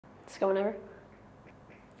Let's go whenever.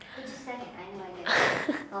 Just a second, I know I get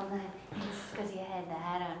it. Hold on. This is because you had the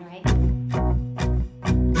hat on, right?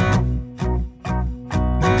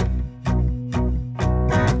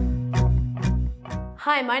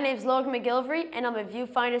 Hi, my name's Logan McGilvery, and I'm a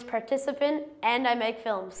ViewFinders participant, and I make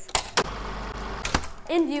films.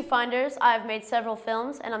 In ViewFinders, I've made several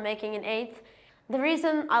films, and I'm making an 8th. The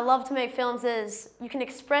reason I love to make films is you can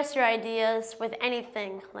express your ideas with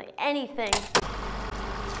anything, like anything.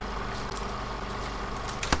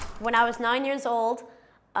 When I was 9 years old,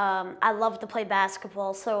 I loved to play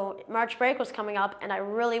basketball, so March break was coming up, and I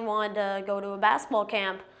really wanted to go to a basketball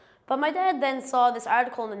camp. But my dad then saw this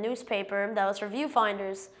article in the newspaper that was for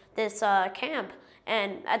ViewFinders, this camp,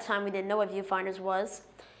 and at the time we didn't know what ViewFinders was.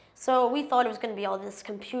 So we thought it was going to be all this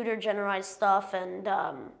computer-generated stuff, and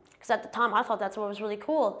because at the time I thought that's what was really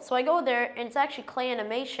cool. So I go there, and it's actually clay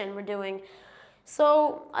animation we're doing.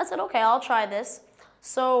 So I said, okay, I'll try this.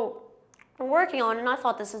 So I'm working on it, and I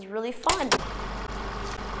thought this is really fun.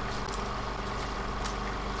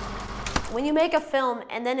 When you make a film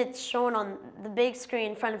and then it's shown on the big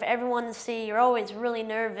screen in front of everyone to see, you're always really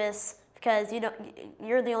nervous because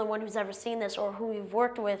you're the only one who's ever seen this, or who you've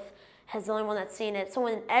worked with is the only one that's seen it. So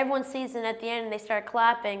when everyone sees it at the end and they start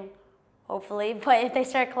clapping, hopefully, but if they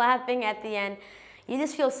start clapping at the end, you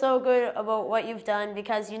just feel so good about what you've done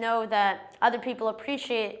because you know that other people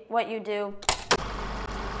appreciate what you do.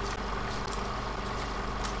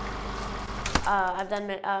 I've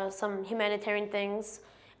done some humanitarian things.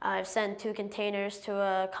 I've sent 2 containers to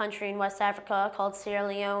a country in West Africa called Sierra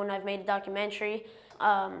Leone. I've made a documentary.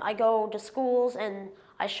 I go to schools and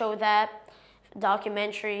I show that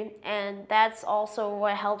documentary, and that's also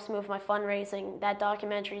what helps me with my fundraising. That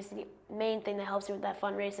documentary is the main thing that helps me with that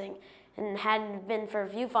fundraising. And hadn't it been for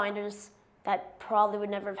ViewFinders, that probably would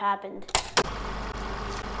never have happened.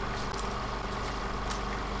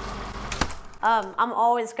 I'm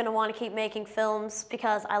always going to want to keep making films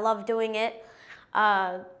because I love doing it.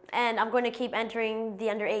 And I'm going to keep entering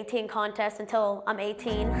the under 18 contest until I'm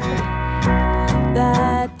 18.